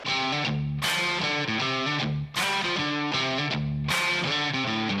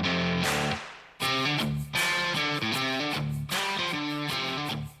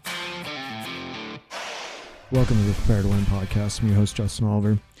Welcome to the Prepare to Win podcast. I'm your host, Justin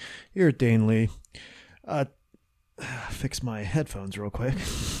Oliver, here at Dane Lee. Fix my headphones real quick.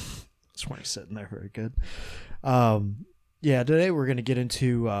 Just weren't sitting there very good. Today we're going to get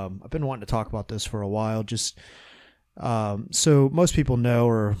into, I've been wanting to talk about this for a while. So most people know,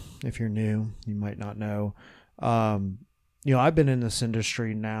 or if you're new, you might not know. I've been in this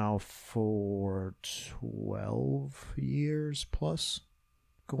industry now for 12 years plus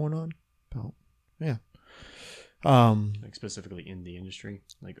going on. Like specifically in the industry,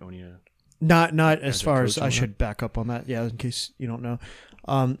 like owning a... Not as far as I should back up on that. Yeah, in case you don't know.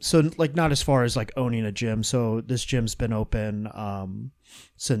 So like not as far as like owning a gym. So this gym's been open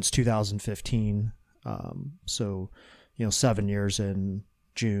since 2015. 7 years in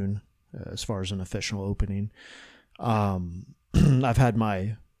June as far as an official opening. I've had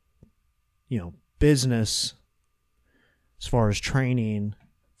my, business as far as training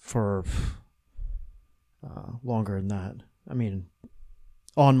for longer than that. I mean,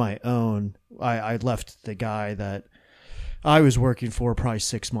 on my own, I left the guy that I was working for probably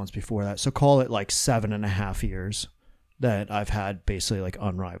 6 months before that. So call it like 7.5 years that I've had basically like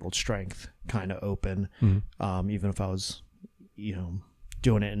unrivaled strength kind of open. Mm-hmm. Even if I was,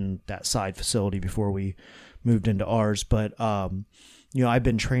 doing it in that side facility before we moved into ours. But, I've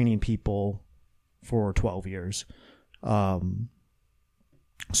been training people for 12 years.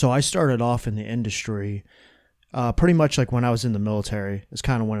 So I started off in the industry pretty much like when I was in the military. It's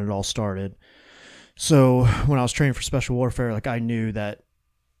kind of when it all started. So when I was training for special warfare, like I knew that,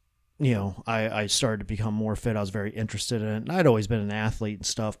 I started to become more fit. I was very interested in it. And I'd always been an athlete and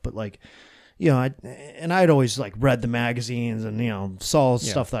stuff, but like, I'd always like read the magazines and, saw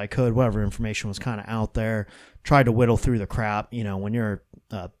stuff that I could, whatever information was kind of out there, tried to whittle through the crap. When you're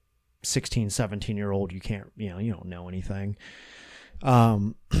a 16, 17-year-old, you can't, you don't know anything.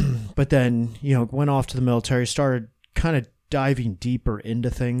 But then, went off to the military, started kind of diving deeper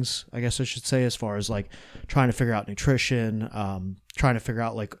into things, I guess I should say, as far as like trying to figure out nutrition, trying to figure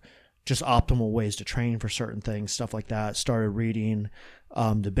out like just optimal ways to train for certain things, stuff like that. Started reading,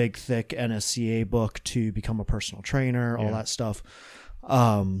 the big thick NSCA book to become a personal trainer, all that stuff.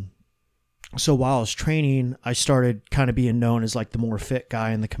 So while I was training, I started kind of being known as like the more fit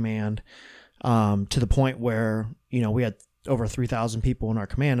guy in the command, to the point where, we had over 3,000 people in our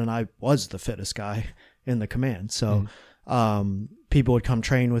command, and I was the fittest guy in the command. So, people would come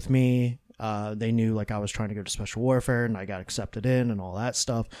train with me. They knew like I was trying to go to special warfare and I got accepted in and all that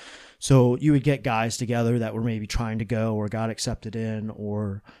stuff. So you would get guys together that were maybe trying to go or got accepted in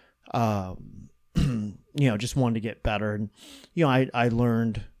or, just wanted to get better. And, I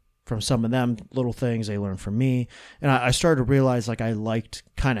learned from some of them little things. They learned from me. And I started to realize like I liked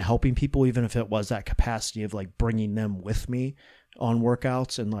kind of helping people, even if it was that capacity of like bringing them with me on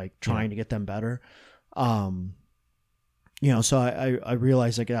workouts and like trying to get them better. So I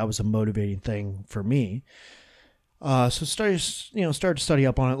realized like that was a motivating thing for me. So started to study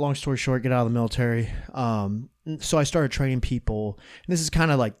up on it. Long story short, get out of the military. So I started training people, and this is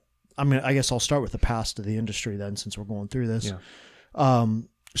kind of like, I guess I'll start with the past of the industry then, since we're going through this. Yeah.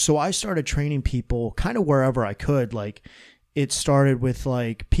 So I started training people kind of wherever I could. Like it started with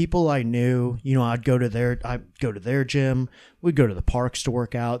like people I knew, I'd go to their gym. We'd go to the parks to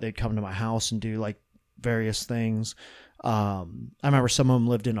work out. They'd come to my house and do like various things. I remember some of them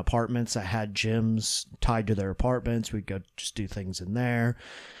lived in apartments that had gyms tied to their apartments. We'd go just do things in there,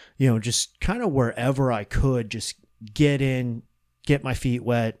 just kind of wherever I could, just get in, get my feet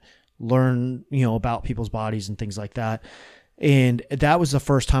wet, learn, about people's bodies and things like that. And that was the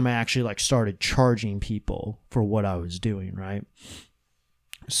first time I actually like started charging people for what I was doing. Right.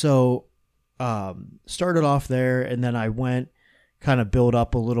 So, started off there, and then I went kind of build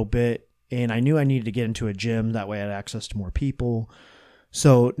up a little bit. And I knew I needed to get into a gym. That way I had access to more people.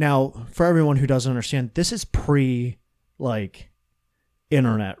 So now for everyone who doesn't understand, this is pre like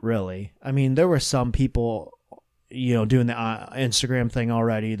internet really. I mean, there were some people, doing the Instagram thing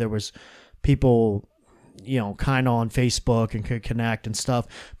already. There was people, kind of on Facebook and could connect and stuff.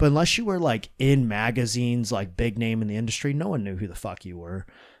 But unless you were like in magazines, like big name in the industry, no one knew who the fuck you were,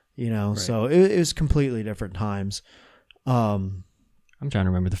 Right. So it was completely different times. I'm trying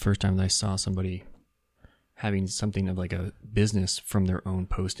to remember the first time that I saw somebody having something of like a business from their own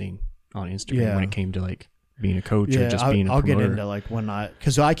posting on Instagram when it came to like being a coach or just being a promoter. I'll get into like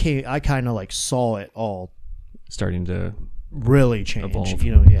because I kind of like saw it all starting to really change, evolve.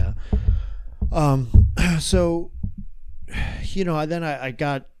 So, then I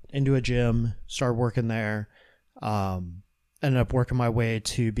got into a gym, started working there, ended up working my way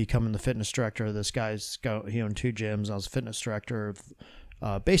to becoming the fitness director of this guy's. He owned 2 gyms. I was fitness director of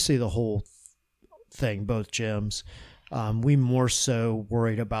basically the whole thing, both gyms. We more so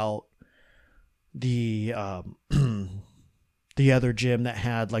worried about the the other gym that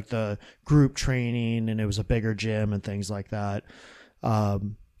had like the group training, and it was a bigger gym and things like that.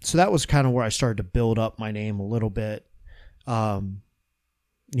 So that was kind of where I started to build up my name a little bit. And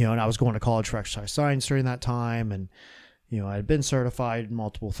I was going to college for exercise science during that time, and I had been certified in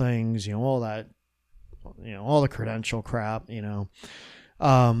multiple things, all that, all the credential crap,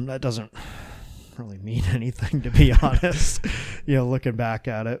 that doesn't really mean anything, to be honest, looking back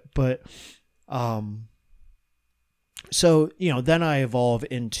at it. But, so, then I evolve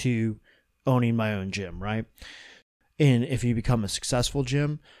into owning my own gym, right? And if you become a successful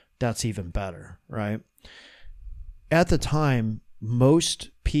gym, that's even better, right? At the time, most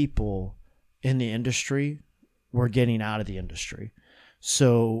people in the industry were getting out of the industry.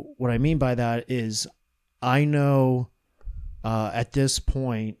 So what I mean by that is I know at this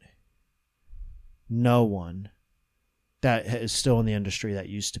point, no one that is still in the industry that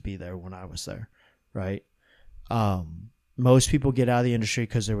used to be there when I was there, right? Most people get out of the industry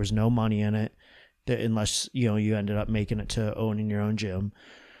because there was no money in it, unless you ended up making it to owning your own gym.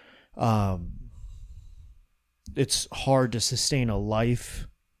 It's hard to sustain a life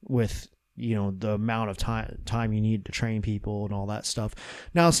with the amount of time you need to train people and all that stuff.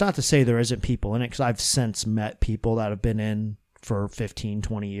 Now, it's not to say there isn't people in it, because I've since met people that have been in for 15,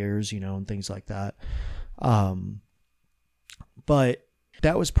 20 years, and things like that. But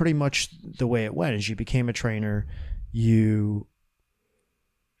that was pretty much the way it went. As you became a trainer, you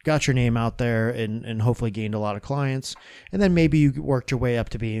got your name out there and hopefully gained a lot of clients. And then maybe you worked your way up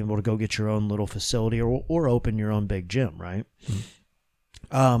to being able to go get your own little facility or open your own big gym, right?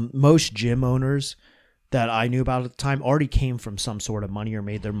 Mm-hmm. Most gym owners that I knew about at the time already came from some sort of money or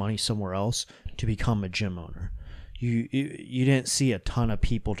made their money somewhere else to become a gym owner. You didn't see a ton of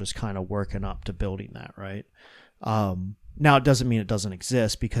people just kind of working up to building that, right? Now, it doesn't mean it doesn't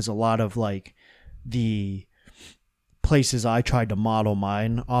exist, because a lot of like the places I tried to model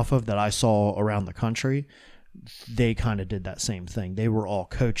mine off of that I saw around the country, they kind of did that same thing. They were all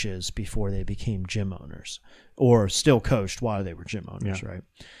coaches before they became gym owners, or still coached while they were gym owners, right?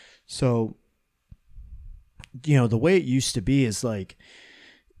 So, the way it used to be is like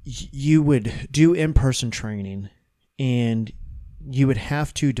you would do in-person training, and you would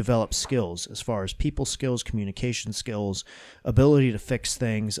have to develop skills as far as people skills, communication skills, ability to fix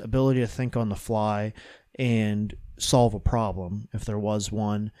things, ability to think on the fly and solve a problem if there was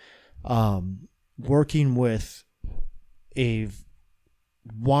one, working with a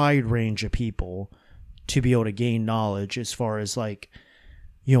wide range of people to be able to gain knowledge as far as like,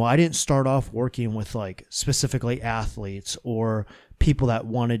 I didn't start off working with like specifically athletes or people that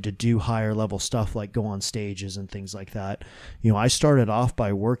wanted to do higher level stuff like go on stages and things like that. I started off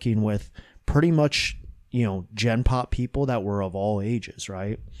by working with pretty much, Gen Pop people that were of all ages,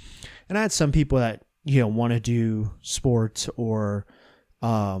 right? And I had some people that, want to do sports or,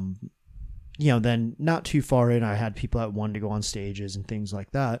 then not too far in, I had people that wanted to go on stages and things like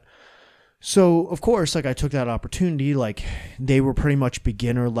that. So, of course, like I took that opportunity, like they were pretty much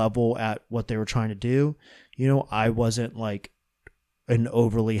beginner level at what they were trying to do. I wasn't like an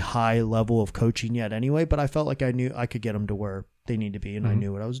overly high level of coaching yet anyway, but I felt like I knew I could get them to where they need to be, and I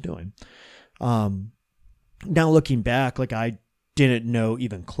knew what I was doing. Now looking back, like I didn't know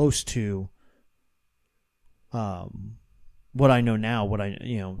even close to what I know now,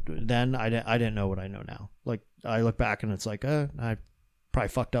 then I didn't know what I know now. Like I look back and it's like, I probably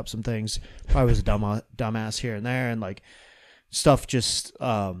fucked up some things. Probably was a dumbass here and there, and like stuff just,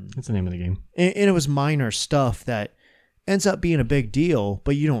 that's the name of the game. And it was minor stuff that ends up being a big deal,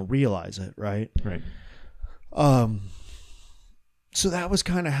 but you don't realize it. Right. Right. So that was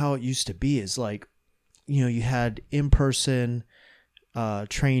kind of how it used to be, is like, you had in-person,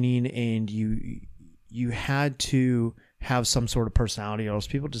 training, and you had to have some sort of personality, or else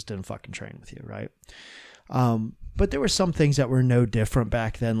people just didn't fucking train with you, right? But there were some things that were no different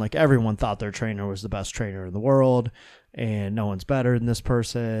back then. Like everyone thought their trainer was the best trainer in the world, and no one's better than this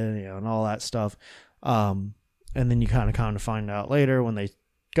person, and all that stuff. And then you kind of find out later when they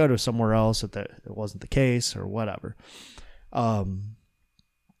go to somewhere else that it wasn't the case or whatever. But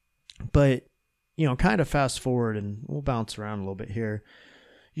kind of fast forward, and we'll bounce around a little bit here.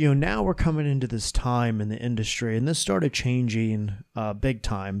 Now we're coming into this time in the industry, and this started changing big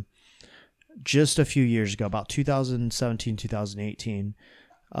time just a few years ago, about 2017, 2018.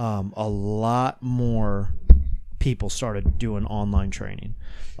 A lot more people started doing online training.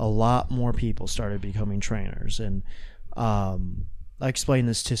 A lot more people started becoming trainers. And I explain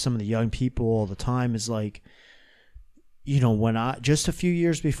this to some of the young people all the time, is like, when just a few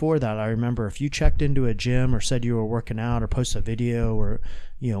years before that, I remember if you checked into a gym or said you were working out or posted a video or,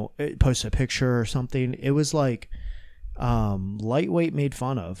 posted a picture or something, it was like lightweight made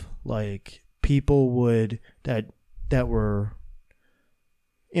fun of. Like people would that were,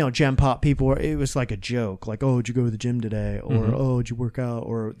 Gen Pop people, it was like a joke, like, oh, did you go to the gym today? Or, oh, did you work out?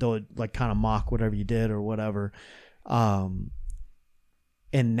 Or they'll like kind of mock whatever you did or whatever. And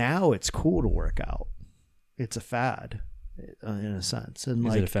now it's cool to work out. It's a fad in a sense. And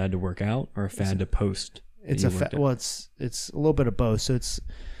is it a fad to work out or a fad to post? It's a fad. Well, it's a little bit of both. So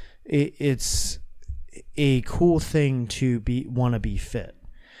it's a cool thing to want to be fit.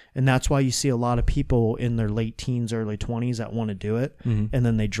 And that's why you see a lot of people in their late teens, early 20s that want to do it. And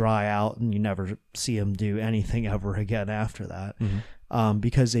then they dry out and you never see them do anything ever again after that.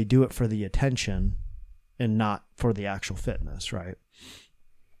 Because they do it for the attention and not for the actual fitness. Right.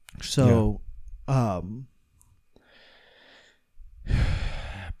 So,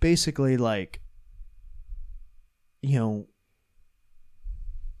 basically, like,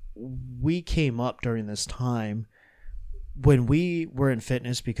 we came up during this time when we were in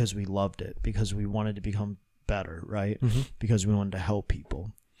fitness because we loved it, because we wanted to become better, right? Because we wanted to help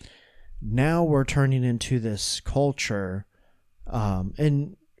people. Now we're turning into this culture,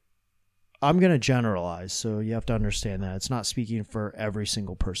 and I'm going to generalize, so you have to understand that. It's not speaking for every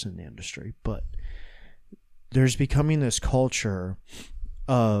single person in the industry, but there's becoming this culture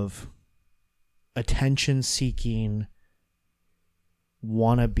of attention-seeking,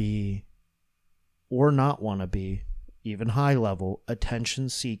 wannabe, or not wannabe, even high-level,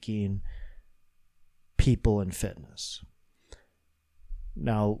 attention-seeking people in fitness.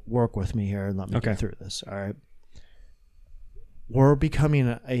 Now, work with me here and let me get through this, all right? We're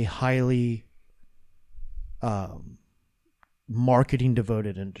becoming a highly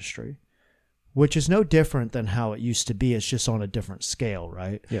marketing-devoted industry, which is no different than how it used to be. It's just on a different scale,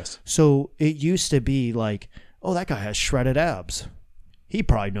 right? Yes. So it used to be like, oh, that guy has shredded abs. He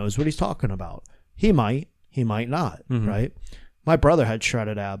probably knows what he's talking about. He might not, right? My brother had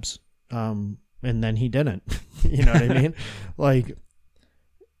shredded abs, and then he didn't. You know what I mean? Like,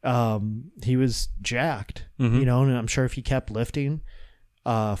 he was jacked, and I'm sure if he kept lifting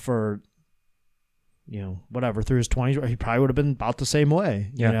for, whatever, through his 20s, he probably would have been about the same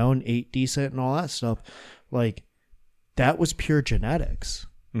way, and ate decent and all that stuff. Like, that was pure genetics.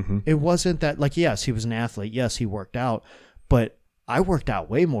 It wasn't that, like, yes, he was an athlete. Yes, he worked out, but I worked out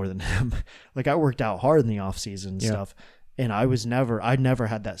way more than him. Like, I worked out hard in the off season and stuff. And I never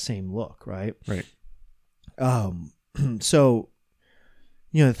had that same look. Right. Right. So,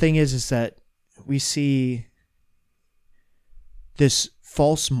 the thing is that we see this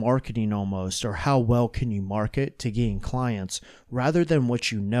false marketing almost, or how well can you market to gain clients rather than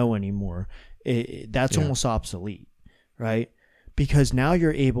what you know anymore. That's almost obsolete, right? Because now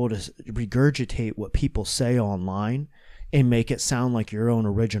you're able to regurgitate what people say online and make it sound like your own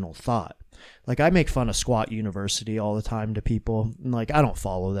original thought. Like, I make fun of Squat University all the time to people. And, like, I don't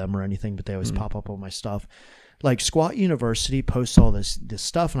follow them or anything, but they always pop up on my stuff. Like, Squat University posts all this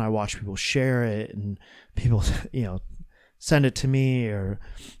stuff, and I watch people share it, and people, send it to me or,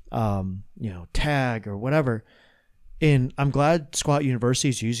 tag or whatever. And I'm glad Squat University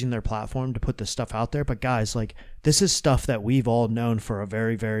is using their platform to put this stuff out there. But guys, like, this is stuff that we've all known for a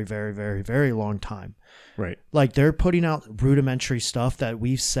very, very, very, very, very long time. Right. Like, they're putting out rudimentary stuff that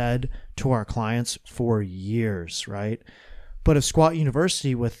we've said to our clients for years, right? But if Squat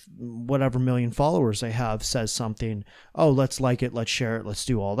University, with whatever million followers they have, says something, oh, let's like it, let's share it, let's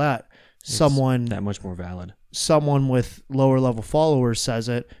do all that. It's that much more valid. Someone with lower level followers says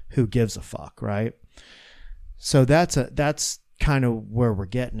it, who gives a fuck, right? So that's kind of where we're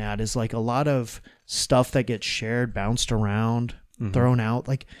getting at, is like a lot of stuff that gets shared, bounced around, thrown out.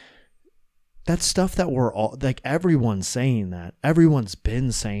 Like, that's stuff that we're all, like, everyone's saying that. Everyone's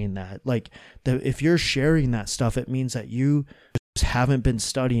been saying that. Like, if you're sharing that stuff, it means that you just haven't been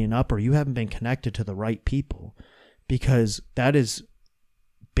studying up, or you haven't been connected to the right people, because that is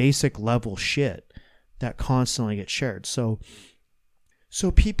basic level shit that constantly gets shared. So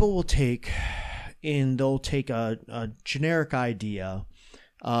people will take, and they'll take a generic idea,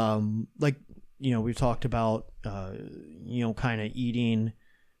 like, we've talked about, kind of eating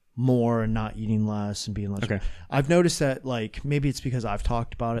more and not eating less and being less. Okay. I've noticed that, like, maybe it's because I've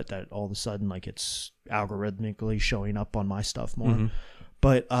talked about it, that all of a sudden, like, it's algorithmically showing up on my stuff more.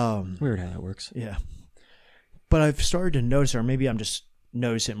 But weird how that works. Yeah. But I've started to notice, or maybe I'm just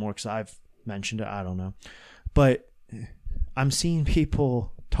noticing it more because I've mentioned it. I don't know. But I'm seeing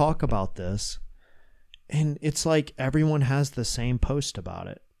people talk about this, and it's like everyone has the same post about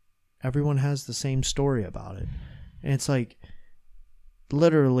it. Everyone has the same story about it. And it's like,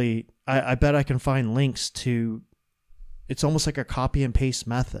 literally, I bet I can find links to, it's almost like a copy and paste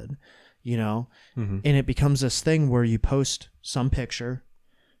method, you know? Mm-hmm. And it becomes this thing where you post some picture,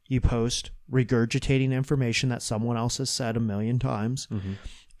 you post regurgitating information that someone else has said a million times. Mm-hmm.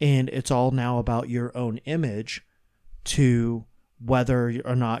 And it's all now about your own image to whether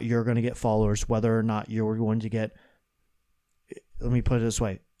or not you're going to get followers, whether or not you're going to get, let me put it this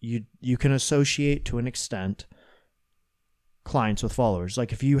way. You can associate to an extent clients with followers.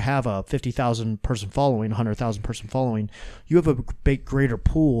 Like if you have a 50,000 person following, 100,000 person following, you have a big greater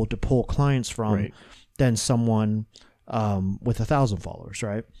pool to pull clients from than someone with 1,000 followers,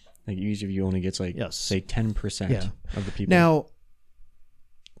 right? Like usually if you only gets like, say 10% of the people. Now,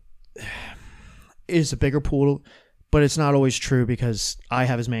 it is a bigger pool, but it's not always true because I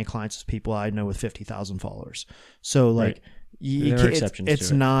have as many clients as people I know with 50,000 followers. So like, there are exceptions it's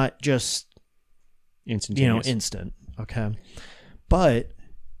to it. not just instantaneous. Instant. Okay. But,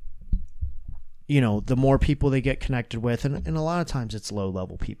 the more people they get connected with, and a lot of times it's low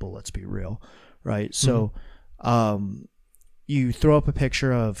level people, let's be real. Right. So, you throw up a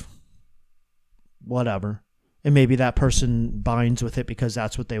picture of whatever, and maybe that person binds with it because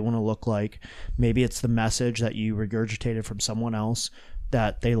that's what they want to look like. Maybe it's the message that you regurgitated from someone else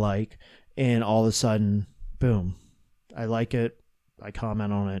that they like. And all of a sudden, boom, I like it. I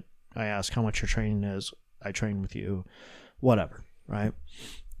comment on it. I ask how much your training is. I train with you, whatever. Right.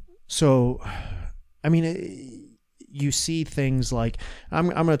 So, I mean, you see things like, I'm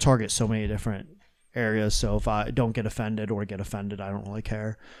going to target so many different areas. So if I don't get offended or get offended, I don't really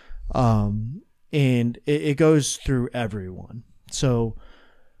care. And it goes through everyone. So,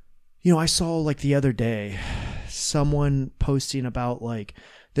 I saw like the other day someone posting about like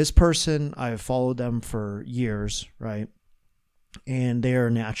this person, I've followed them for years, right? And they are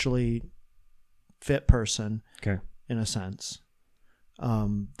a naturally fit person, in a sense.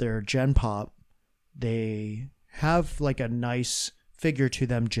 They're Gen Pop. They have like a nice figure to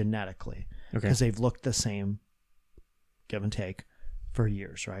them genetically because they've looked the same, give and take, for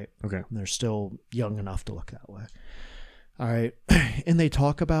years, right? Okay. And they're still young enough to look that way. All right. And they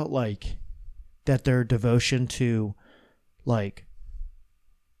talk about like that their devotion to like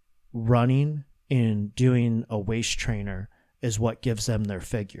running and doing a waist trainer is what gives them their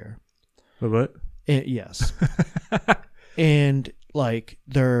figure. What? Yes. And like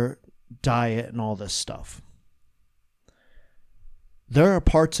their diet and all this stuff. There are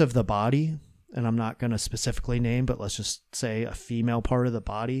parts of the body, and I'm not going to specifically name, but let's just say a female part of the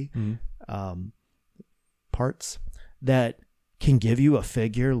body, parts that can give you a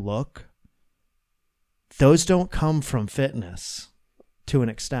figure look. Those don't come from fitness to an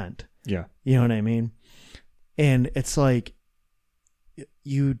extent. Yeah. You know what I mean? And it's like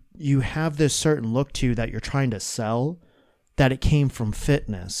you have this certain look to you that you're trying to sell, that it came from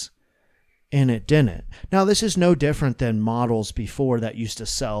fitness. And it didn't. Now, this is no different than models before that used to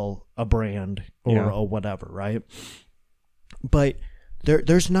sell a brand or a whatever, right? But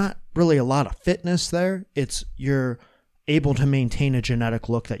there's not really a lot of fitness there. It's you're able to maintain a genetic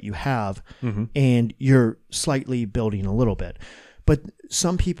look that you have, and you're slightly building a little bit. But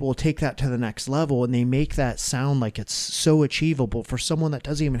some people take that to the next level, and they make that sound like it's so achievable for someone that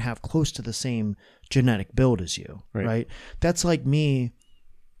doesn't even have close to the same genetic build as you, right? That's like me,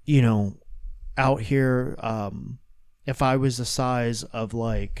 out here, if I was the size of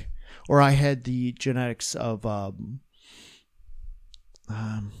like, or I had the genetics of, trying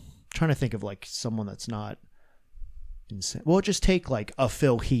to think of like someone that's not insane. Well, just take like a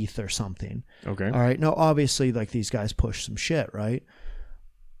Phil Heath or something. Okay. All right. Now, obviously, like these guys push some shit, right?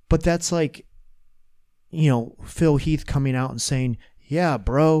 But that's like, Phil Heath coming out and saying, yeah,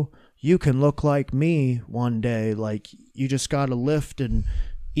 bro, you can look like me one day. Like you just got to lift and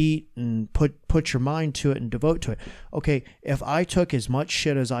eat and put your mind to it and devote to it. Okay, if I took as much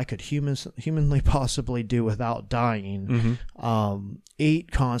shit as I could humanly possibly do without dying,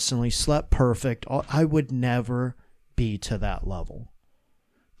 ate constantly, slept perfect, I would never be to that level.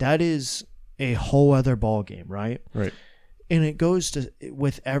 That is a whole other ball game, right? Right. And it goes to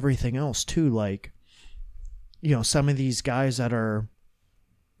with everything else too. Like, some of these guys that are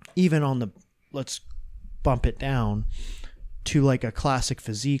even on the, let's bump it down to like a classic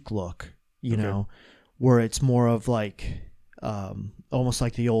physique look, where it's more of like, almost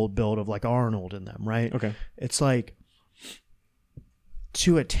like the old build of like Arnold in them, right? Okay. It's like,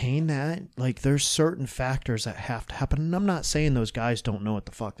 to attain that, like there's certain factors that have to happen. And I'm not saying those guys don't know what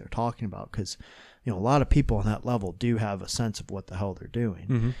the fuck they're talking about, because, a lot of people on that level do have a sense of what the hell they're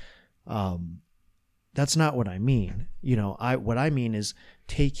doing. That's not what I mean. What I mean is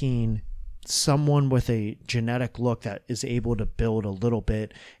taking someone with a genetic look that is able to build a little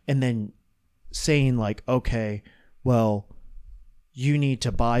bit, and then saying like, okay, well, you need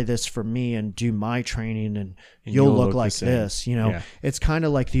to buy this from me and do my training, and you'll look like this, you know. Yeah. It's kind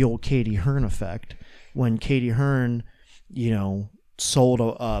of like the old Katie Hearn effect, when Katie Hearn, you know, sold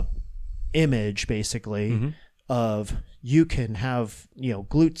a image basically of, you can have, you know,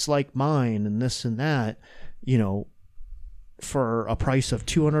 glutes like mine and this and that, you know, for a price of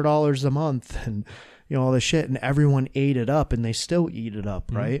 $200 a month, and you know, all this shit, and everyone ate it up, and they still eat it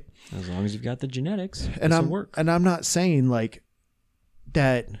up, right? As long as you've got the genetics, and I'm not saying like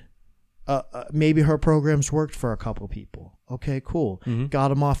that. Maybe her programs worked for a couple people. Okay, cool. Got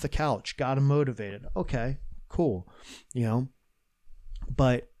them off the couch, got them motivated. Okay, cool. You know,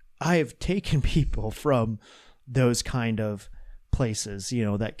 but I have taken people from those kind of places, you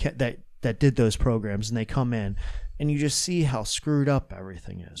know, that did those programs, and they come in, and you just see how screwed up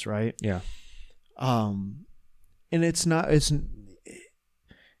everything is, right? Yeah. And it's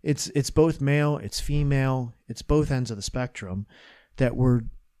both male, it's female, it's both ends of the spectrum that we're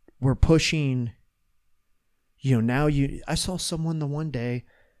pushing. You know, I saw someone the one day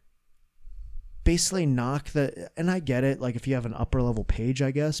basically knock and I get it, like if you have an upper level page,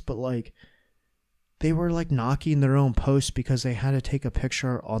 I guess, but like they were like knocking their own post because they had to take a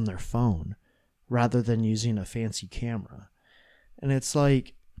picture on their phone rather than using a fancy camera. And it's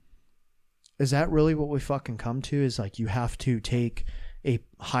like, is that really what we fucking come to? Is like, you have to take a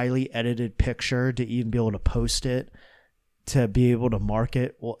highly edited picture to even be able to post it, to be able to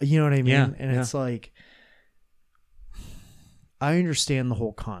market? Well, you know what I mean? Yeah, and it's like, I understand the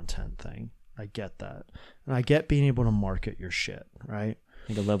whole content thing. I get that. And I get being able to market your shit, right? I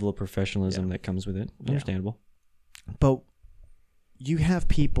think a level of professionalism that comes with it. Understandable. Yeah. But you have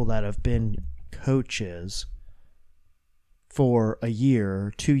people that have been coaches for a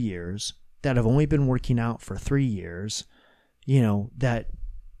year, 2 years, that have only been working out for 3 years, you know, that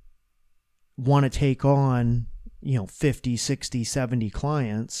want to take on, you know, 50, 60, 70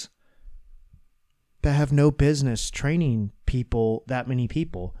 clients, that have no business training people, that many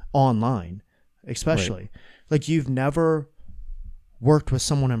people online, especially. Right. Like, you've never worked with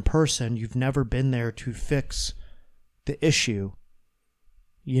someone in person. You've never been there to fix the issue,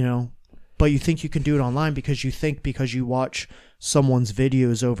 you know, but you think you can do it online because you watch someone's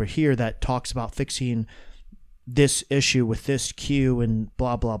videos over here that talks about fixing this issue with this cue and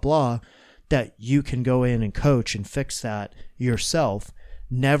blah, blah, blah, that you can go in and coach and fix that yourself.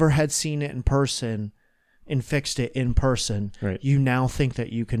 Never had seen it in person and fixed it in person. Right. You now think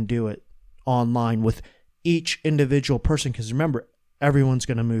that you can do it online with each individual person, because remember, everyone's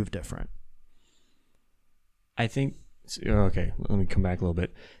going to move different. I think, okay, let me come back a little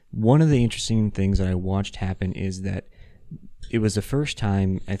bit. One of the interesting things that I watched happen is that it was the first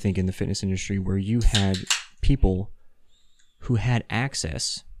time, I think, in the fitness industry where you had people who had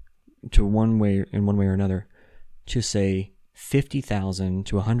access to one way or another to, say, 50,000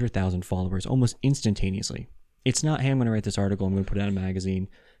 to 100,000 followers almost instantaneously. It's not, hey, I'm going to write this article, I'm going to put it out in a magazine,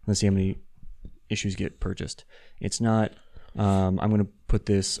 let's see how many issues get purchased. It's not, I'm going to put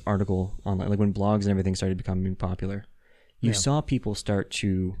this article online. Like when blogs and everything started becoming popular, you saw people start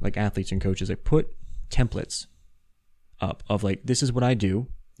to, like athletes and coaches, like put templates up of like, this is what I do,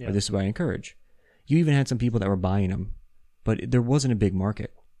 or this is what I encourage. You even had some people that were buying them, but there wasn't a big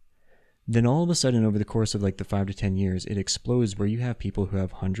market. Then all of a sudden, over the course of like the 5 to 10 years, it explodes where you have people who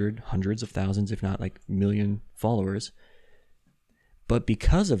have hundreds of thousands, if not like million followers. But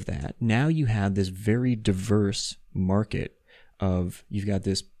because of that, now you have this very diverse market of, you've got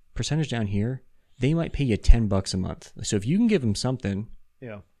this percentage down here. They might pay you $10 a month. So if you can give them something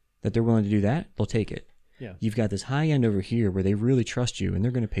that they're willing to do that, they'll take it. Yeah. You've got this high end over here where they really trust you and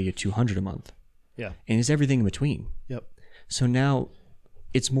they're going to pay you $200 a month. Yeah. And it's everything in between. Yep. So now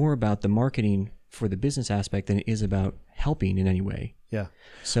it's more about the marketing for the business aspect than it is about helping in any way. Yeah.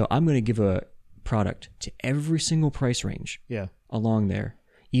 So I'm going to give a product to every single price range along there,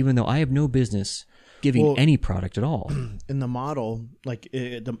 even though I have no business giving any product at all. In the model, like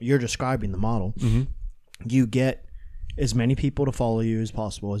you're describing the model, you get as many people to follow you as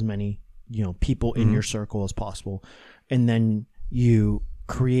possible, as many, you know, people in your circle as possible. And then you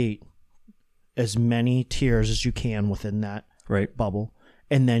create as many tiers as you can within that bubble.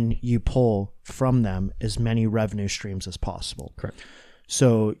 And then you pull from them as many revenue streams as possible. Correct.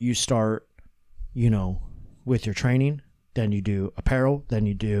 So you start, you know, with your training, then you do apparel, then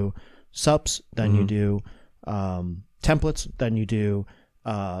you do subs, then you do templates, then you do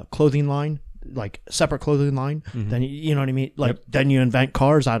clothing line, like separate clothing line. Then you know what I mean? Like then you invent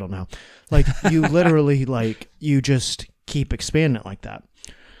cars. I don't know. Like you literally like you just keep expanding it like that.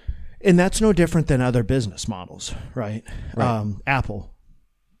 And that's no different than other business models, right? Right. Apple,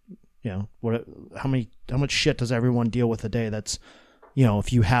 how much shit does everyone deal with a day? That's,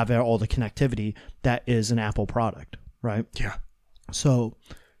 if you have all the connectivity, that is an Apple product, right? Yeah. So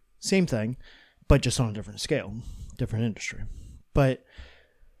same thing, but just on a different scale, different industry. But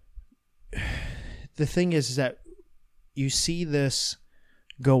the thing is that you see this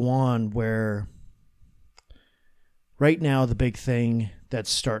go on where right now the big thing that's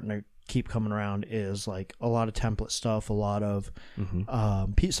starting to keep coming around is like a lot of template stuff, a lot of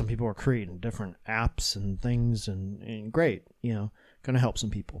some people are creating different apps and things, and great, going to help some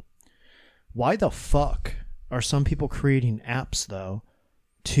people. Why the fuck are some people creating apps though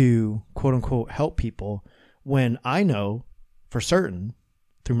to quote unquote help people when I know for certain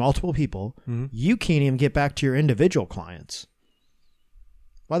through multiple people you can't even get back to your individual clients?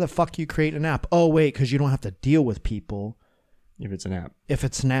 Why the fuck you create an app? Oh wait, because you don't have to deal with people. If it's an app. If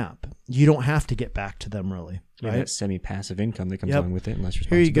it's an app, you don't have to get back to them really, right? That semi-passive income that comes along with it, unless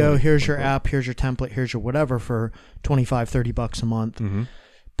here you go. Here's your app. Here's your template. Here's your whatever for $25-$30 a month.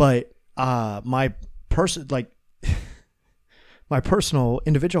 But my personal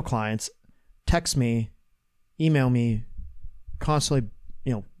individual clients text me, email me constantly.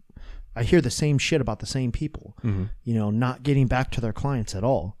 I hear the same shit about the same people. Not getting back to their clients at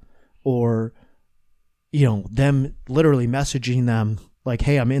all, or them literally messaging them like,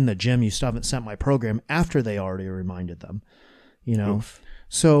 hey, I'm in the gym, you still haven't sent my program, after they already reminded them, Oof.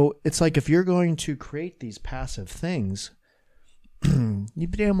 So it's like, if you're going to create these passive things, you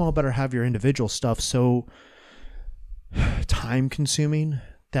damn well better have your individual stuff so time consuming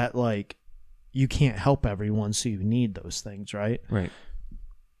that like you can't help everyone, so you need those things, right? Right.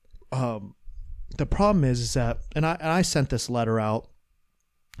 The problem is that, and I sent this letter out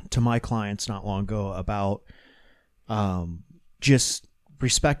to my clients not long ago about just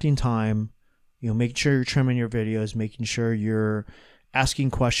respecting time, making sure you're trimming your videos, making sure you're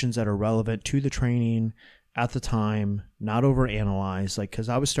asking questions that are relevant to the training at the time, not overanalyze. Like, because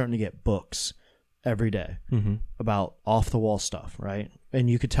I was starting to get books every day about off the wall stuff, right? And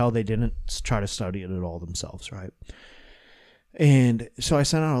you could tell they didn't try to study it at all themselves, right? And so I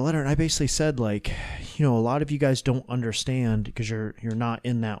sent out a letter, and I basically said, like, a lot of you guys don't understand because you're not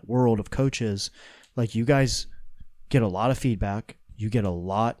in that world of coaches. Like, you guys get a lot of feedback, you get a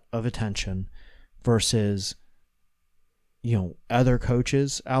lot of attention versus, other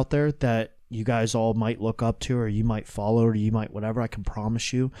coaches out there that you guys all might look up to, or you might follow, or you might whatever. I can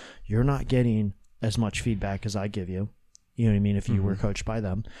promise you, you're not getting as much feedback as I give you. You know what I mean? If you were coached by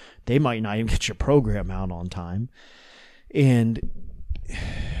them, they might not even get your program out on time. And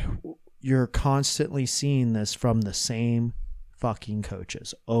you're constantly seeing this from the same fucking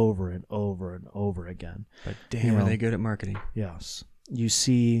coaches over and over and over again. But damn, are they good at marketing? Yes. You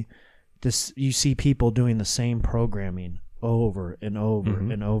see people doing the same programming over and over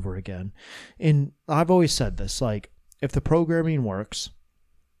and over again. And I've always said this, like, if the programming works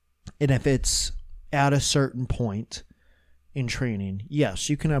and if it's at a certain point in training, yes,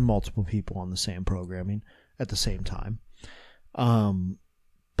 you can have multiple people on the same programming at the same time.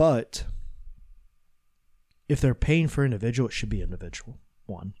 But if they're paying for individual, it should be individual.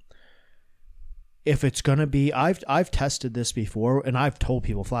 One. If it's going to be, I've tested this before, and I've told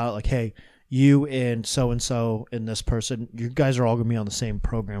people flat out, like, hey, you and so and this person, you guys are all going to be on the same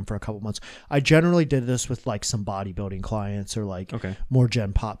program for a couple months. I generally did this with like some bodybuilding clients or like more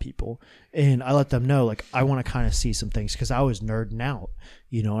Gen Pop people. And I let them know, like, I want to kind of see some things because I was nerding out,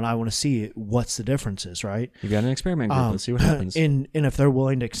 and I want to see what's the differences, right? You got an experiment group. Let's see what happens. And if they're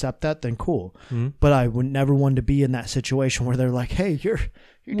willing to accept that, then cool. But I would never want to be in that situation where they're like, hey, you're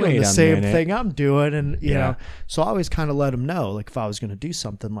doing the same thing I'm doing. And, you know, so I always kind of let them know, like, if I was going to do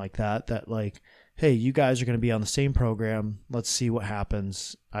something like that, like, hey, you guys are going to be on the same program. Let's see what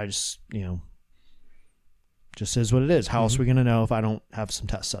happens. I just, just is what it is. How else are we going to know if I don't have some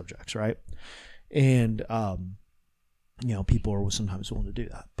test subjects, right? And, people are sometimes willing to do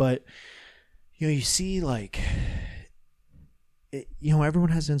that. But, you see, like, everyone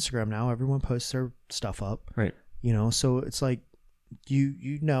has Instagram now. Everyone posts their stuff up. Right. So it's like,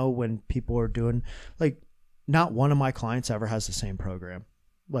 when people are doing, like, not one of my clients ever has the same program.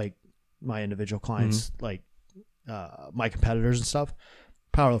 Like, my individual clients, like my competitors and stuff,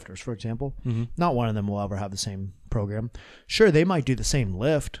 powerlifters, for example, not one of them will ever have the same program. Sure, they might do the same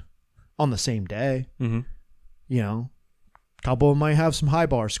lift on the same day. A couple of them might have some high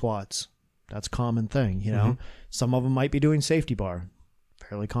bar squats. That's a common thing, Some of them might be doing safety bar.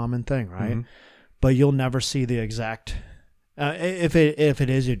 Fairly common thing, right? But you'll never see the exact... if it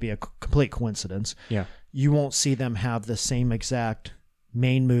is, it'd be a complete coincidence. Yeah. You won't see them have the same exact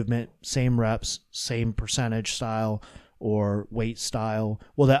main movement, same reps, same percentage style or weight style.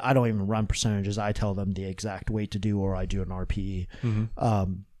 Well, that I don't even run percentages. I tell them the exact weight to do, or I do an RPE.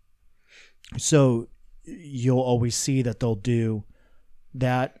 So you'll always see that they'll do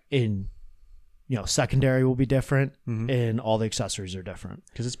that in, secondary will be different and all the accessories are different.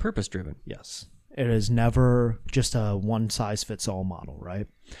 Because it's purpose driven. Yes. It is never just a one size fits all model, right?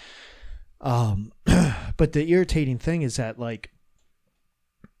 But the irritating thing is that like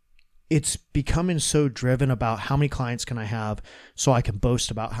it's becoming so driven about how many clients can I have so I can boast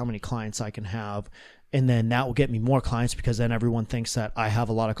about how many clients I can have. And then that will get me more clients because then everyone thinks that I have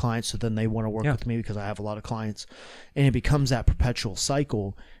a lot of clients. So then they want to work with me because I have a lot of clients. And it becomes that perpetual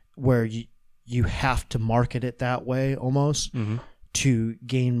cycle where you have to market it that way almost to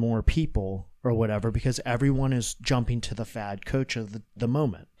gain more people or whatever, because everyone is jumping to the fad coach of the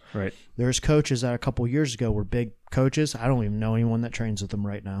moment. Right. There's coaches that a couple years ago were big coaches. I don't even know anyone that trains with them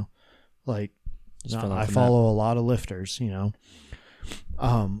right now. Like, I follow a lot of lifters, and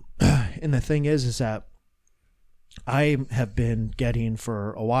the thing is that I have been getting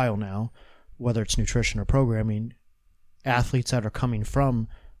for a while now, whether it's nutrition or programming, athletes that are coming from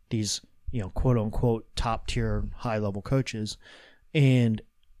these, quote unquote, top tier, high level coaches. And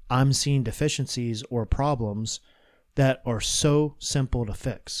I'm seeing deficiencies or problems that are so simple to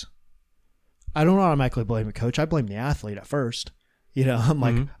fix. I don't automatically blame the coach. I blame the athlete at first. I'm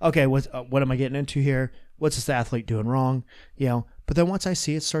like, okay, what am I getting into here? What's this athlete doing wrong? But then once I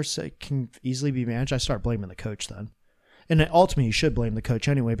see it can easily be managed, I start blaming the coach then. And then ultimately you should blame the coach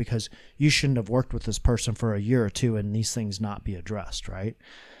anyway, because you shouldn't have worked with this person for a year or two and these things not be addressed, right?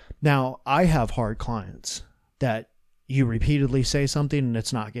 Now, I have hard clients that you repeatedly say something and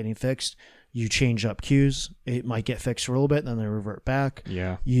it's not getting fixed. You change up cues. It might get fixed for a little bit, then they revert back.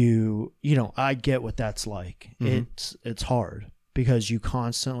 Yeah. I get what that's like. It's hard because you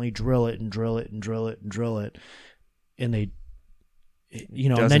constantly drill it and drill it and drill it and drill it. And they,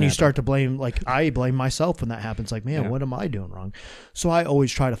 and then you start to blame, like I blame myself when that happens. Like, man, what am I doing wrong? So I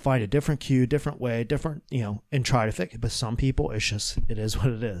always try to find a different cue, different way, different, and try to fix it. But some people, it is what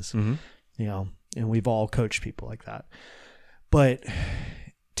it is, and we've all coached people like that. But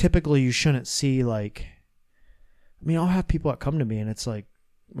typically you shouldn't see like, I'll have people that come to me and it's like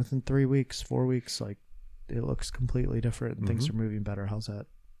within 3 weeks, 4 weeks, like it looks completely different and things are moving better. How's that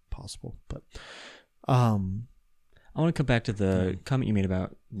possible? But, I want to come back to the comment you made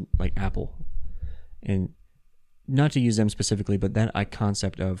about like Apple, and not to use them specifically, but that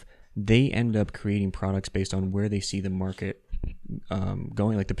concept of they end up creating products based on where they see the market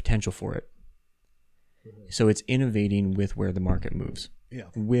going, like the potential for it. So it's innovating with where the market moves,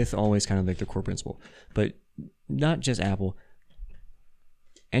 with always kind of like the core principle. But not just Apple,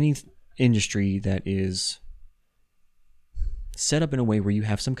 any industry that is set up in a way where you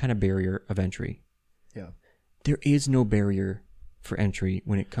have some kind of barrier of entry. Yeah. There is no barrier for entry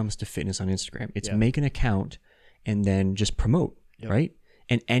when it comes to fitness on Instagram. It's make an account and then just promote, right?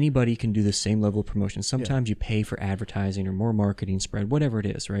 And anybody can do the same level of promotion. Sometimes you pay for advertising or more marketing spread, whatever it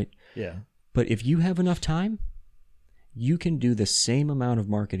is, right? Yeah. But if you have enough time, you can do the same amount of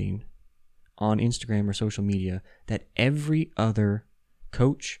marketing on Instagram or social media that every other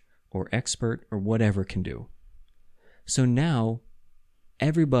coach or expert or whatever can do. So now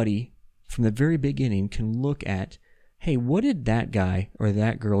everybody from the very beginning can look at, hey, what did that guy or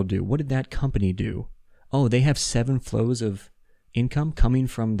that girl do? What did that company do? Oh, they have 7 flows of income coming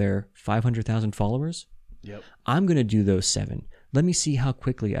from their 500,000 followers? Yep. I'm going to do those 7. Let me see how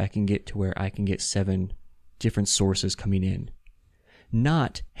quickly I can get to where I can get 7 different sources coming in.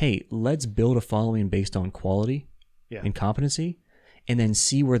 Not, hey, let's build a following based on quality and competency and then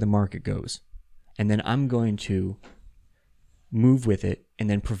see where the market goes. And then I'm going to move with it and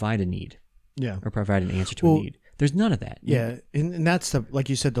then provide a need. Yeah. Or provide an answer to a need. There's none of that. Yeah. And that's like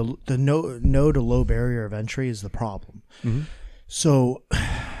you said, the no to low barrier of entry is the problem. So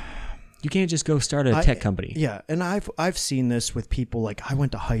you can't just go start a tech company. Yeah. And I've seen this with people like I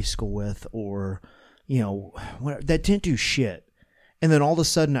went to high school with, or, that didn't do shit. And then all of a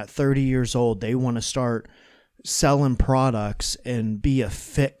sudden at 30 years old, they want to start selling products and be a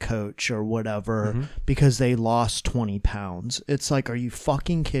fit coach or whatever because they lost 20 pounds. It's like, are you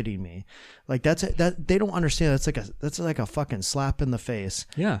fucking kidding me? Like that they don't understand. That's like a fucking slap in the face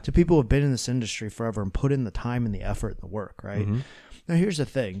to people who have been in this industry forever and put in the time and the effort and the work, right? Now here's the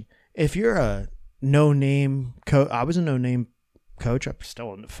thing. If you're a no-name coach, I was a no-name coach.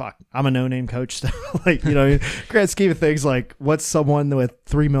 I'm a no-name coach still. Like, grand scheme of things, like what's someone with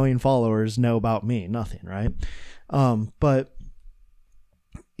 3 million followers know about me? Nothing, right? But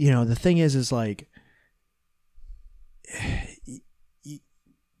the thing is like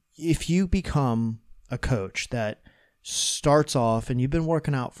if you become a coach that starts off and you've been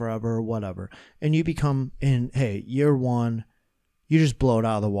working out forever or whatever, and you become hey, year one, you just blow it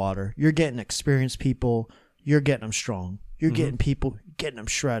out of the water. You're getting experienced people. You're getting them strong. You're getting people, getting them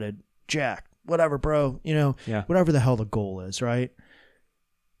shredded, jacked, whatever, bro. Whatever the hell the goal is, right?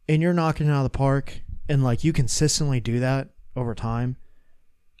 And you're knocking it out of the park, and like you consistently do that over time,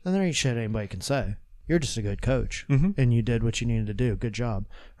 then there ain't shit anybody can say. You're just a good coach, and you did what you needed to do. Good job,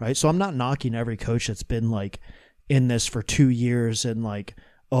 right? So I'm not knocking every coach that's been like in this for 2 years and like,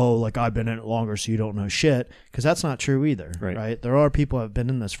 oh, like I've been in it longer, so you don't know shit, because that's not true either, right? There are people that have been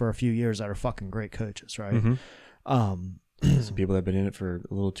in this for a few years that are fucking great coaches, right? Some people that have been in it for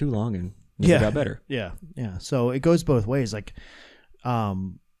a little too long and never got better. Yeah. So it goes both ways. Like,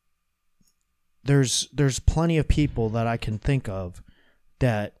 there's plenty of people that I can think of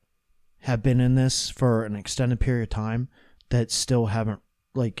that have been in this for an extended period of time that still haven't,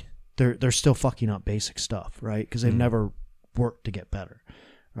 like, they're still fucking up basic stuff, right? Because they've never worked to get better,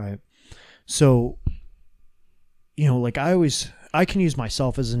 right? So, like I can use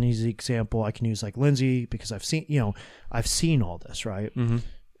myself as an easy example. I can use like Lindsay because I've seen all this, right?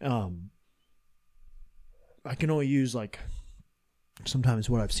 I can only use like sometimes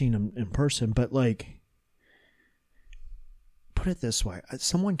what I've seen in person, but like, put it this way.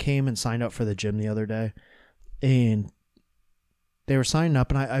 Someone came and signed up for the gym the other day, and they were signing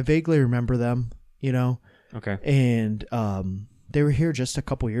up, and I vaguely remember them, Okay. And they were here just a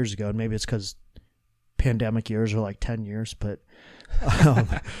couple years ago, and maybe it's because pandemic years are like 10 years, but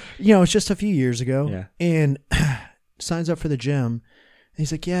it's just a few years ago. Yeah. And signs up for the gym, and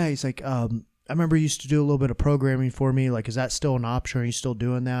he's like, I remember you used to do a little bit of programming for me. Like, is that still an option? Are you still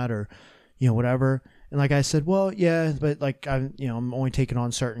doing that, or whatever? And like I said, well, yeah, but like I'm only taking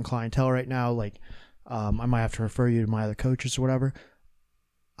on certain clientele right now. Like, I might have to refer you to my other coaches or whatever.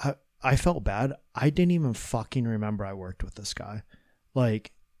 I felt bad. I didn't even fucking remember I worked with this guy.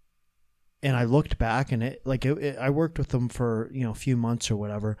 Like, and I looked back, and I worked with them for, a few months or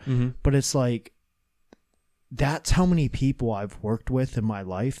whatever, but it's like, that's how many people I've worked with in my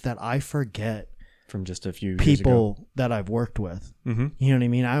life that I forget from just a few people years ago. that I've worked with. You know what I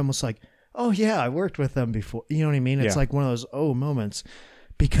mean? I almost like, oh yeah, I worked with them before. You know what I mean? It's like one of those moments,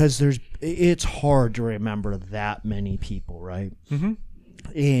 because it's hard to remember that many people, right?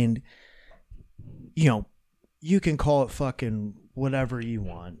 And you can call it fucking whatever you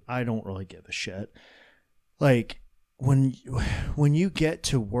want. I don't really give a shit. Like, when you get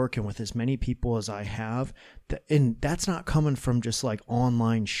to working with as many people as I have, and that's not coming from just like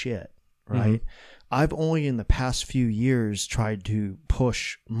online shit, right? I've only in the past few years tried to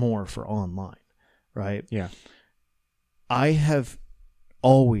push more for online, right? Yeah. I have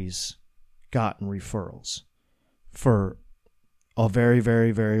always gotten referrals for a very,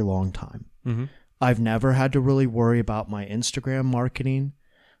 very, very long time. I've never had to really worry about my Instagram marketing.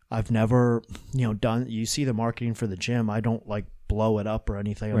 I've never, done, you see the marketing for the gym. I don't like blow it up or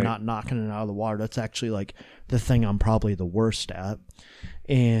anything. I'm not knocking it out of the water. That's actually like the thing I'm probably the worst at.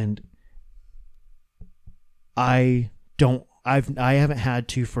 And I haven't had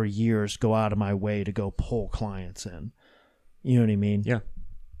to for years go out of my way to go pull clients in. You know what I mean? Yeah.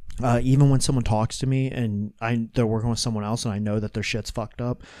 Even when someone talks to me and they're working with someone else and I know that their shit's fucked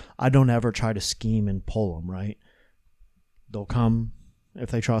up, I don't ever try to scheme and pull them, right? They'll come if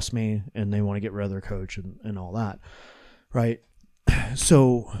they trust me and they want to get rid of their coach and all that, right?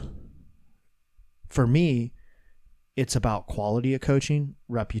 So for me, it's about quality of coaching,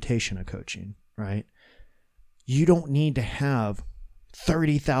 reputation of coaching, right? You don't need to have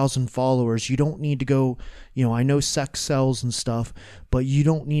 30,000 followers. You don't need to go, I know sex sells and stuff, but you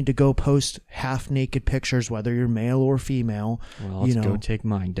don't need to go post half naked pictures, whether you're male or female. Well, let's go take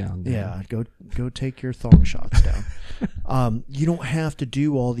mine down there. Yeah, go take your thong shots down. You don't have to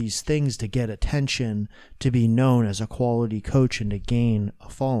do all these things to get attention, to be known as a quality coach and to gain a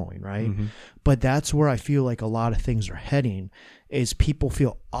following, right? But that's where I feel like a lot of things are heading, is people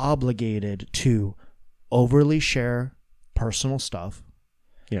feel obligated to overly share personal stuff.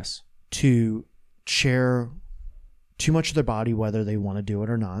 Yes. To share too much of their body, whether they want to do it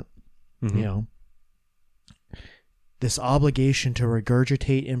or not. This obligation to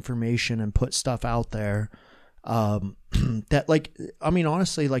regurgitate information and put stuff out there, that, like, I mean,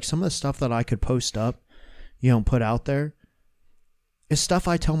 honestly, like, some of the stuff that I could post up, put out there is stuff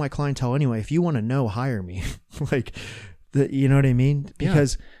I tell my clientele anyway. If you want to know, hire me. Like, you know what I mean?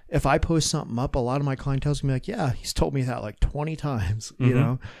 Because if I post something up, a lot of my clientele's gonna be like, yeah, he's told me that like 20 times,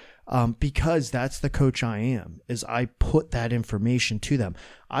 because that's the coach I am, is I put that information to them.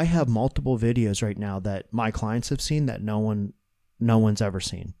 I have multiple videos right now that my clients have seen that no one no one's ever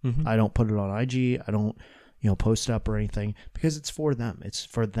seen. Mhm. I don't put it on IG. I don't, post it up or anything because it's for them. It's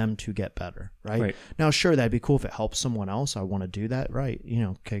for them to get better, right? Right. Now, sure, that'd be cool if it helps someone else. I want to do that, right?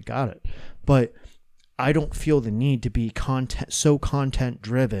 Okay, got it. But I don't feel the need to be content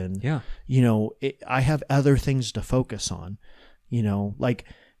driven. Yeah. I have other things to focus on, like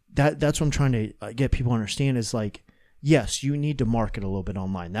that's what I'm trying to get people to understand is like, yes, you need to market a little bit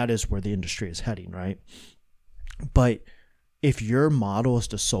online. That is where the industry is heading, right? But if your model is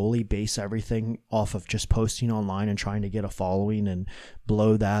to solely base everything off of just posting online and trying to get a following and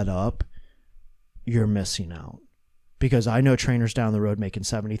blow that up, you're missing out. Because I know trainers down the road making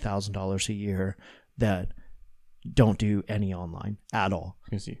 $70,000 a year that don't do any online at all.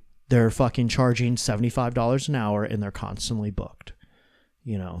 I see. They're fucking charging $75 an hour and they're constantly booked.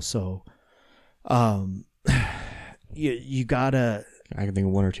 So you gotta, I can think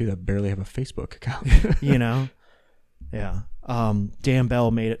of one or two that barely have a Facebook account. Yeah. Dan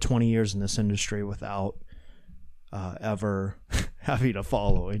Bell made it 20 years in this industry without ever having a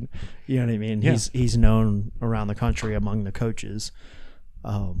following. You know what I mean? Yeah. He's known around the country among the coaches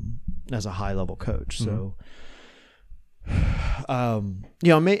as a high level coach. So,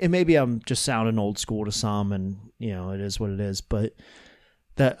 maybe I'm just sounding old school to some, and it is what it is. But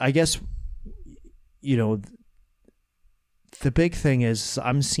that, I guess, the big thing is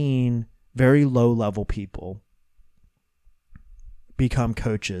I'm seeing very low level people become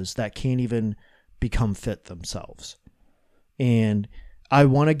coaches that can't even become fit themselves. And I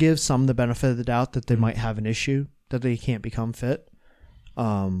want to give some the benefit of the doubt that they might have an issue that they can't become fit,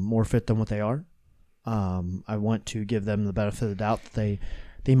 more fit than what they are. I want to give them the benefit of the doubt that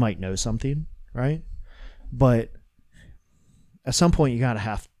they might know something, right? But at some point you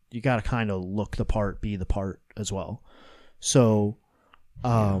gotta kind of look the part, be the part as well. So,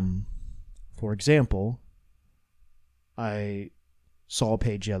 for example, I saw a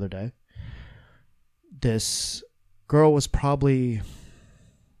page the other day. This girl was probably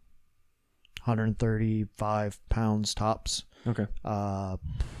 135 pounds tops. Okay. At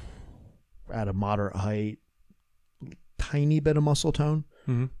a moderate height, tiny bit of muscle tone,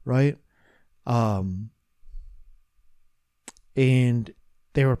 right? And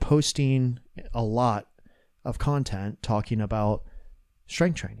they were posting a lot of content talking about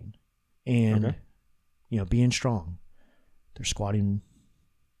strength training and, being strong. They're squatting,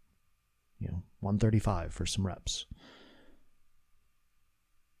 135 for some reps.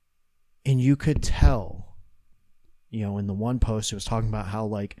 And you could tell, in the one post, it was talking about how,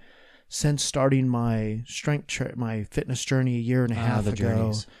 like, since starting my my fitness journey a year and a half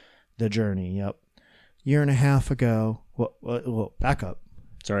ago, the journey, year and a half ago. Well, back up.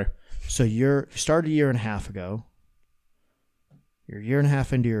 Sorry. So you started a year and a half ago. You're a year and a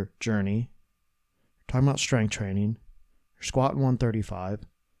half into your journey. You're talking about strength training. You're squatting 135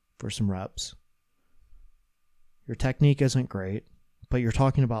 for some reps. Your technique isn't great, but you're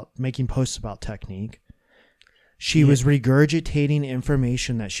talking about making posts about technique. She was regurgitating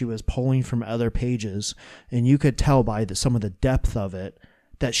information that she was pulling from other pages, and you could tell by some of the depth of it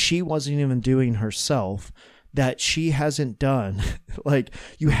that she wasn't even doing herself, that she hasn't done. Like,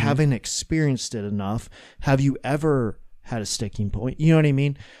 you haven't experienced it enough. Have you ever had a sticking point? You know what I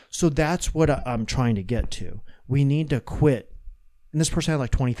mean? So that's what I'm trying to get to. We need to quit. And this person had like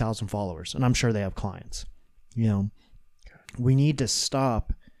 20,000 followers, and I'm sure they have clients. We need to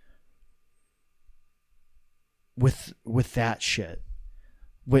stop with that shit.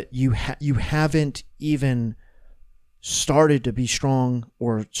 You haven't even started to be strong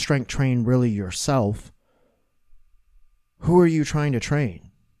or strength train really yourself. Who are you trying to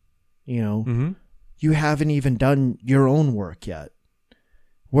train? You haven't even done your own work yet.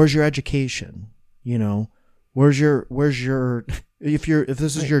 Where's your education? Where's your if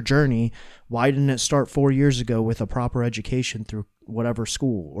this is your journey, why didn't it start 4 years ago with a proper education through whatever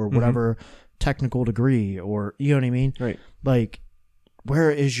school or whatever technical degree, or you know what I mean? Right. Like,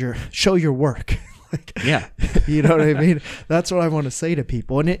 where is show your work? Yeah. You know what I mean? That's what I want to say to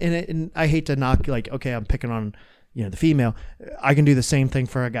people. And I hate to knock, like, okay, I'm picking on, the female. I can do the same thing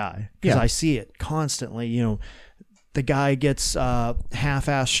for a guy because I see it constantly. The guy gets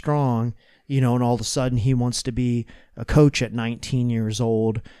half-ass strong, and all of a sudden he wants to be a coach at 19 years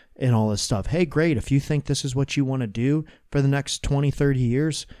old and all this stuff. Hey, great. If you think this is what you want to do for the next 20, 30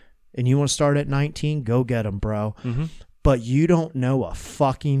 years and you want to start at 19, go get him, bro. But you don't know a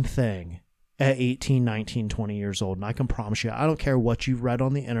fucking thing at 18, 19, 20 years old. And I can promise you, I don't care what you've read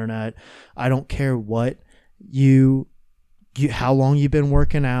on the internet. I don't care what how long you've been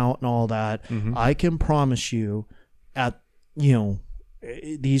working out and all that. I can promise you at,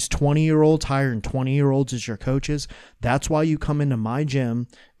 these 20-year-olds hiring 20-year-olds as your coaches. That's why you come into my gym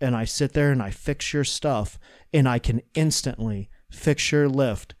and I sit there and I fix your stuff, and I can instantly fix your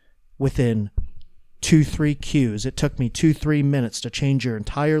lift within 2-3 cues. It took me 2-3 minutes to change your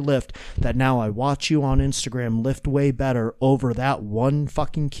entire lift, that now I watch you on Instagram lift way better over that one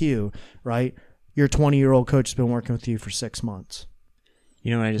fucking cue, right? Your 20-year-old coach has been working with you for 6 months.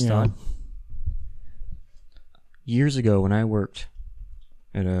 You know what I just thought? Years ago when I worked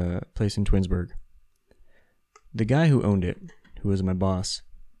at a place in Twinsburg, the guy who owned it, who was my boss,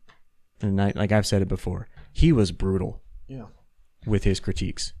 and like I've said it before, he was brutal. Yeah. With his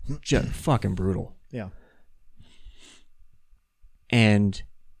critiques. Just fucking brutal. Yeah. And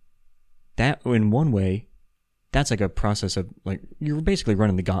that, in one way, that's like a process of, like, you're basically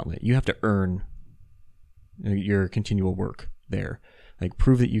running the gauntlet. You have to earn your continual work there. Like,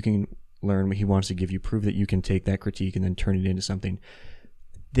 prove that you can learn what he wants to give you, prove that you can take that critique and then turn it into something.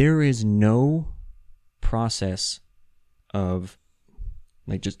 There is no process of,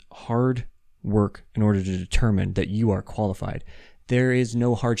 like, just hard work in order to determine that you are qualified. There is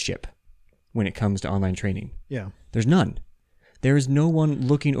no hardship when it comes to online training. Yeah. There's none. There is no one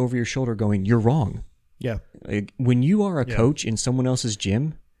looking over your shoulder going, you're wrong. Yeah. Like, when you are a coach in someone else's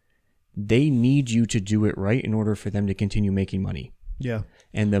gym, they need you to do it right in order for them to continue making money. Yeah.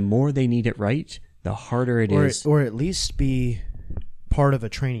 And the more they need it right, the harder it is. Or at least be part of a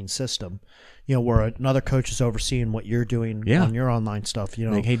training system, you know, where another coach is overseeing what you're doing on your online stuff, you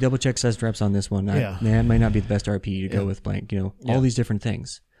know. Like, hey, double check set reps on this one. That might not be the best RP to go with blank, you know, all these different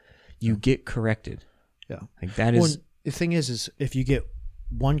things. You get corrected. Yeah. Like, that is... the thing is if you get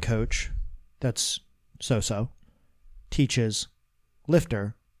one coach that's so-so, teaches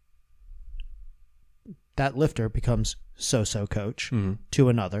lifter, that lifter becomes so-so coach to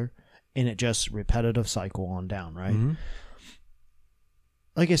another, and it just repetitive cycle on down, right? Mm-hmm.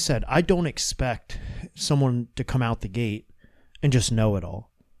 Like I said, I don't expect someone to come out the gate and just know it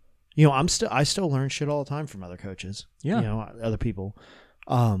all. You know, I still learn shit all the time from other coaches. Yeah. You know, other people.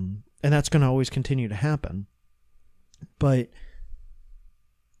 And that's going to always continue to happen. But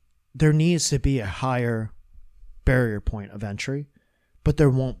there needs to be a higher barrier point of entry, but there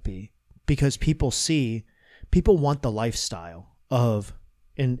won't be, because people want the lifestyle of,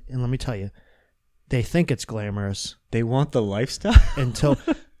 and let me tell you, they think it's glamorous. They want the lifestyle? Until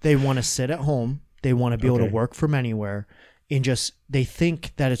they want to sit at home. They want to be able to work from anywhere. And just, they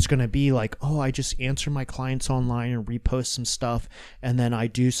think that it's going to be like, oh, I just answer my clients online and repost some stuff, and then I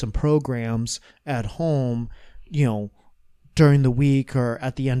do some programs at home, you know, during the week or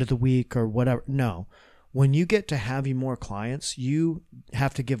at the end of the week or whatever. No. When you get to having more clients, you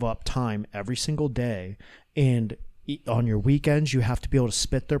have to give up time every single day, and on your weekends, you have to be able to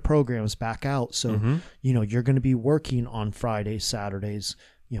spit their programs back out. So, you know, you're going to be working on Fridays, Saturdays,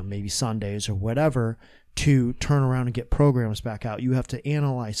 you know, maybe Sundays or whatever, to turn around and get programs back out. You have to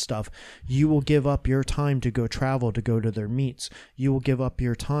analyze stuff. You will give up your time to go travel, to go to their meets. You will give up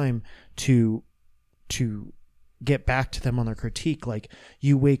your time to get back to them on their critique. Like,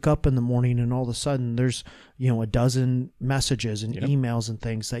 you wake up in the morning and all of a sudden there's, you know, a dozen messages and emails and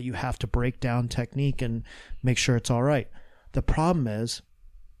things that you have to break down technique and make sure it's all right. The problem is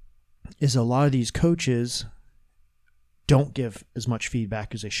a lot of these coaches don't give as much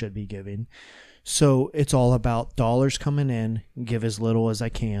feedback as they should be giving. So it's all about dollars coming in, give as little as I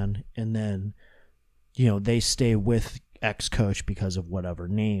can, and then, you know, they stay with X coach because of whatever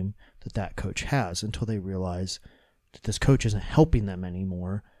name that coach has, until they realize that this coach isn't helping them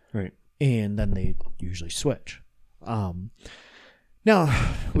anymore. Right. And then they usually switch. Now,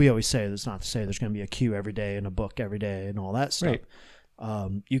 we always say, that's not to say there's going to be a cue every day and a book every day and all that stuff.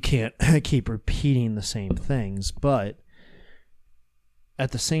 Right. You can't keep repeating the same things, but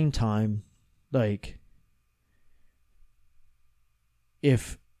at the same time, like,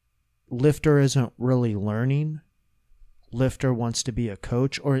 if lifter isn't really learning, lifter wants to be a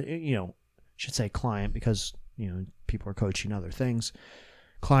coach, or, you know, should say client, because, you know, people are coaching other things.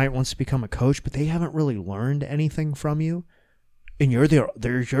 Client wants to become a coach, but they haven't really learned anything from you, and you're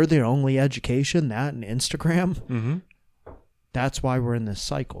their only education, that and Instagram. Mm-hmm. That's why we're in this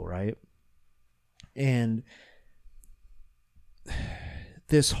cycle, right? And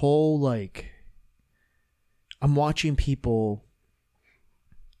this whole, like, I'm watching people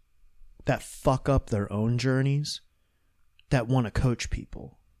that fuck up their own journeys that want to coach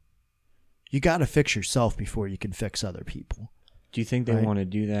people. You got to fix yourself before you can fix other people. Do you think they want to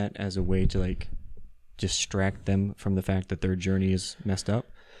do that as a way to, like, distract them from the fact that their journey is messed up?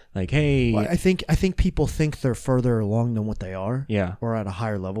 Like, hey, well, I think people think they're further along than what they are. Yeah. Or at a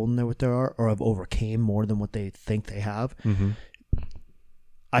higher level than what they are, or have overcame more than what they think they have. Mm-hmm.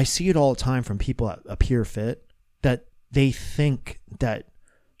 I see it all the time from people that appear fit, that they think that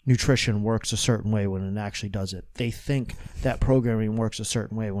nutrition works a certain way when it actually doesn't. They think that programming works a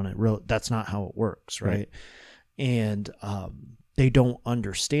certain way when that's not how it works, right? And they don't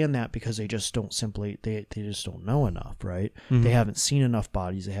understand that because they just don't they just don't know enough, right? They haven't seen enough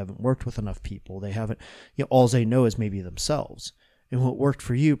bodies. They haven't worked with enough people. They haven't, all they know is maybe themselves. And what worked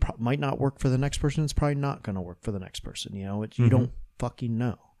for you might not work for the next person. It's probably not going to work for the next person. You don't fucking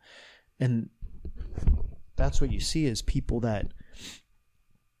know. And that's what you see is people that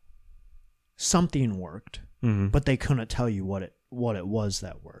something worked, but they couldn't tell you what it was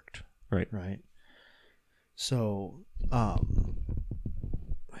that worked. Right. Right. So,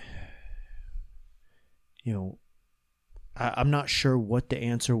 I'm not sure what the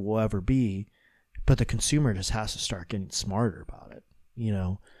answer will ever be, but the consumer just has to start getting smarter about it.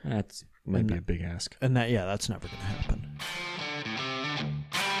 That's might be a big ask. And that's never going to happen.